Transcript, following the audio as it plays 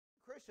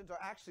Christians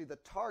are actually the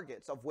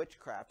targets of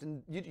witchcraft,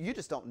 and you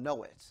just don't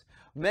know it.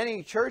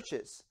 Many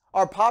churches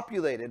are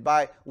populated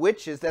by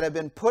witches that have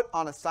been put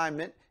on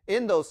assignment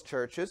in those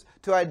churches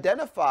to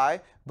identify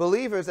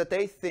believers that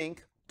they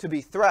think to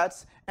be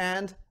threats,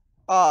 and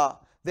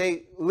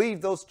they leave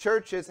those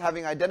churches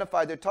having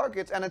identified their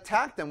targets and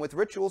attack them with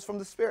rituals from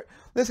the Spirit.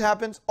 This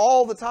happens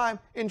all the time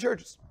in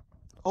churches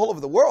all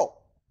over the world.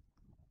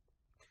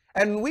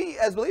 And we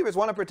as believers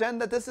want to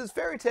pretend that this is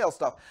fairy tale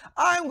stuff.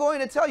 I'm going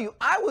to tell you,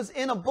 I was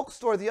in a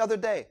bookstore the other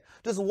day,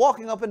 just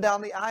walking up and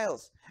down the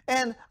aisles,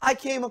 and I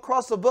came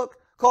across a book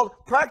called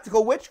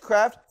Practical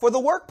Witchcraft for the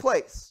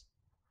Workplace.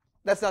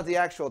 That's not the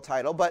actual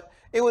title, but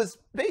it was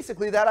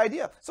basically that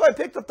idea. So I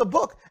picked up the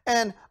book,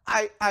 and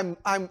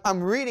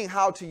I'm reading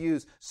how to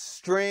use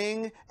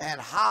string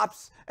and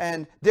hops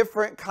and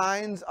different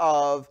kinds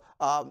of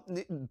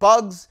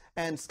bugs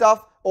and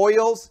stuff,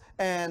 oils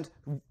and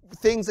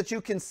things that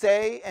you can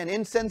say and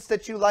incense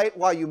that you light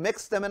while you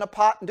mix them in a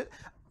pot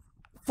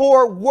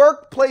for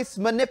workplace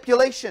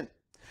manipulation.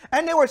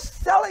 And they were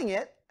selling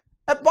it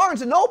at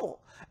Barnes &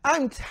 Noble.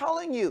 I'm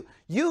telling you,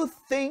 you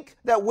think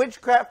that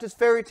witchcraft is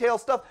fairy tale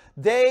stuff.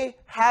 They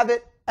have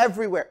it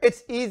everywhere.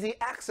 It's easy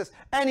access.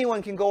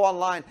 Anyone can go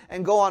online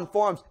and go on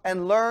forums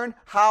and learn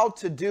how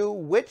to do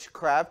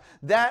witchcraft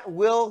that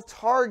will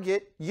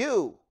target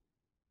you.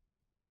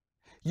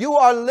 You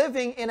are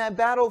living in a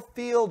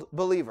battlefield,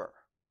 believer.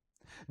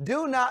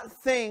 Do not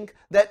think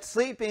that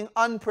sleeping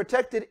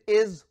unprotected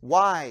is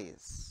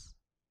wise.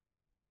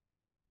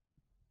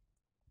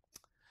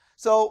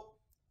 So,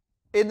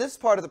 in this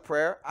part of the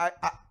prayer,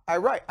 I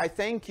write, I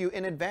thank you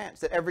in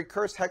advance that every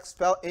curse, hex,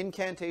 spell,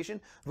 incantation,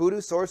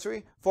 voodoo,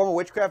 sorcery, form of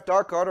witchcraft,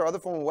 dark art, or other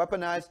form of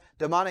weaponized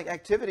demonic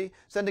activity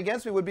sent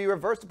against me would be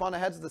reversed upon the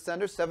heads of the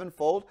senders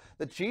sevenfold,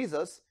 that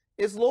Jesus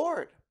is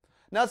Lord.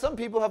 Now, some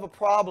people have a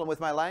problem with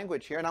my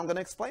language here, and I'm going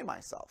to explain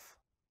myself.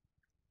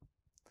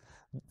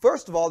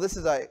 First of all, this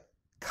is a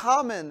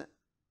common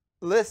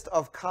list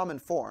of common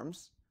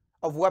forms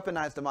of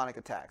weaponized demonic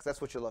attacks.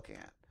 That's what you're looking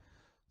at.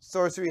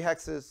 Sorcery,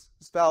 hexes,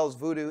 spells,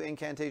 voodoo,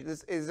 incantations.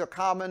 This is a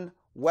common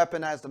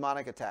weaponized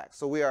demonic attack.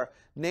 So we are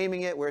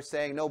naming it. We're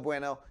saying no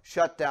bueno,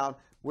 shut down.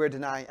 We're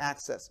denying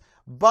access.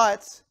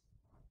 But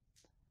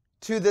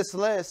to this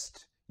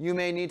list, you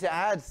may need to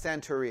add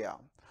Santeria.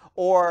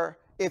 Or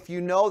if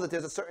you know that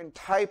there's a certain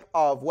type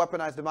of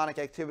weaponized demonic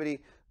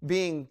activity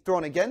being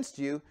thrown against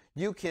you,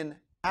 you can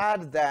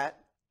add that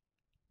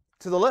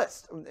to the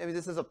list. I mean,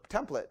 this is a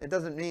template. It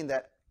doesn't mean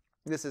that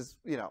this is,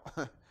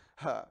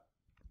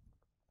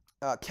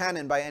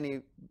 canon by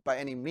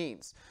any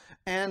means.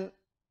 And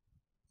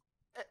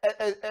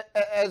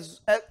as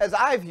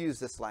I've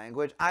used this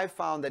language, I've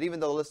found that even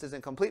though the list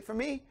isn't complete for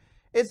me,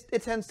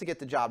 it tends to get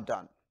the job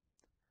done.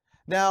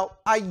 Now,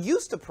 I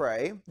used to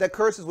pray that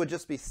curses would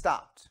just be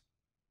stopped.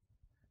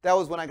 That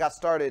was when I got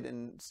started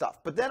and stuff.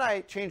 But then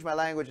I changed my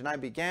language and I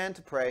began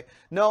to pray,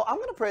 no, I'm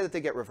going to pray that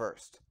they get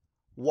reversed.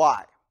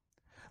 Why?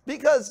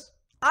 Because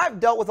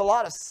I've dealt with a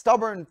lot of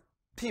stubborn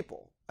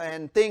people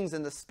and things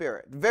in the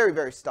spirit. Very,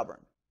 very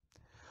stubborn.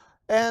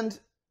 And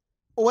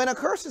when a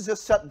curse is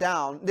just shut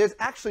down, there's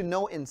actually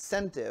no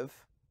incentive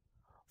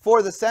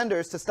for the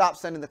senders to stop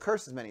sending the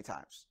curses many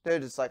times. They're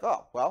just like,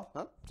 oh, well,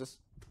 just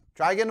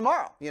try again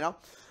tomorrow,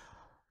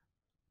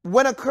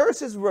 When a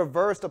curse is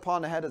reversed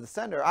upon the head of the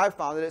sender, I've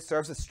found that it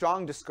serves as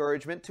strong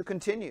discouragement to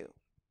continue.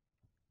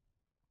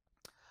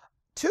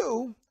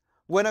 2,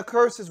 when a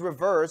curse is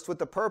reversed with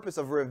the purpose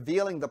of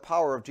revealing the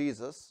power of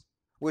Jesus,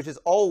 which is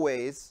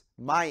always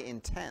my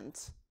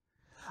intent,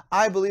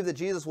 I believe that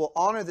Jesus will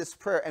honor this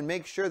prayer and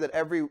make sure that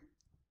every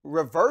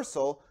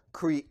reversal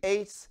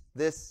creates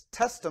this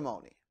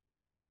testimony.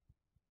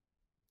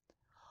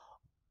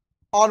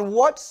 On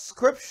what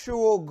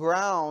scriptural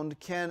ground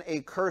can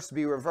a curse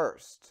be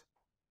reversed?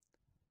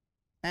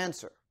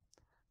 Answer.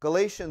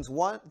 Galatians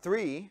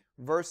 3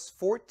 verse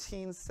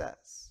 14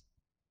 says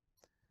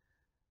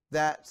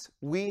that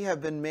we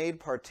have been made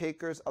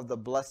partakers of the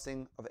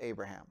blessing of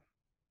Abraham.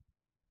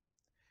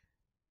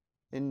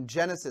 In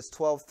Genesis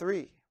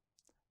 12:3,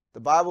 the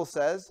Bible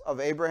says of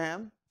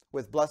Abraham,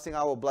 with blessing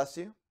I will bless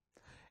you.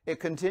 It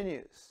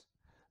continues,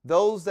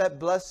 those that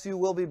bless you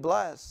will be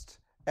blessed,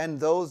 and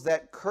those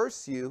that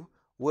curse you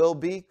will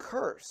be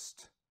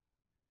cursed.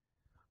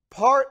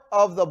 Part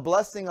of the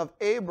blessing of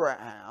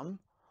Abraham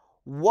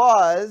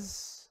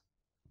was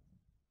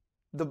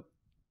the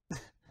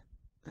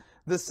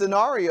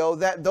scenario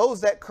that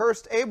those that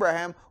cursed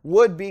Abraham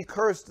would be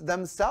cursed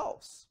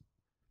themselves.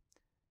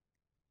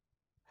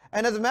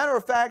 And as a matter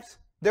of fact,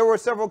 there were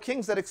several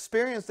kings that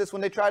experienced this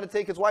when they tried to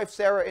take his wife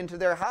Sarah into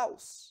their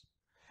house.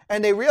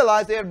 And they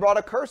realized they had brought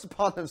a curse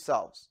upon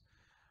themselves.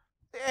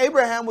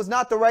 Abraham was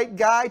not the right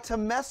guy to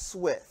mess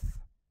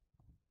with.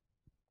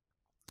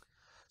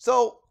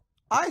 So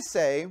I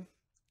say,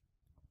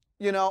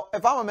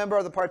 if I'm a member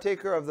of the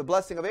partaker of the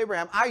blessing of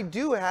Abraham, I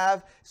do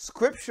have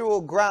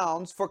scriptural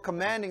grounds for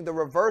commanding the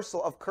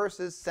reversal of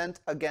curses sent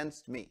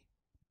against me.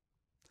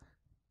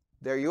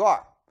 There you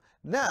are.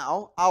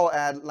 Now, I'll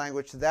add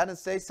language to that and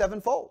say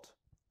sevenfold.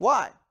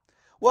 Why?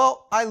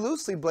 Well, I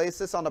loosely base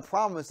this on the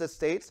promise that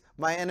states,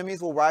 my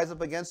enemies will rise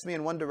up against me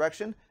in one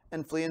direction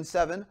and flee in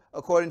seven,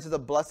 according to the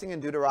blessing in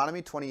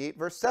Deuteronomy 28,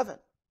 verse 7.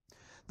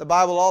 The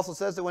Bible also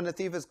says that when the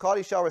thief is caught,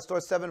 he shall restore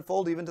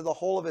sevenfold even to the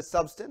whole of his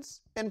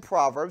substance, in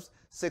Proverbs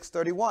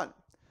 6:31.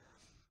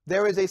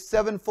 There is a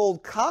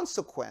sevenfold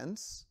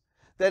consequence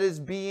that is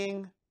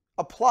being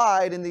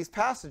applied in these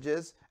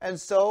passages,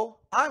 and so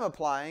I'm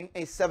applying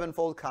a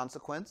sevenfold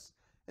consequence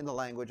in the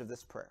language of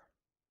this prayer.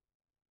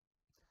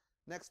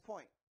 Next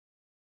point.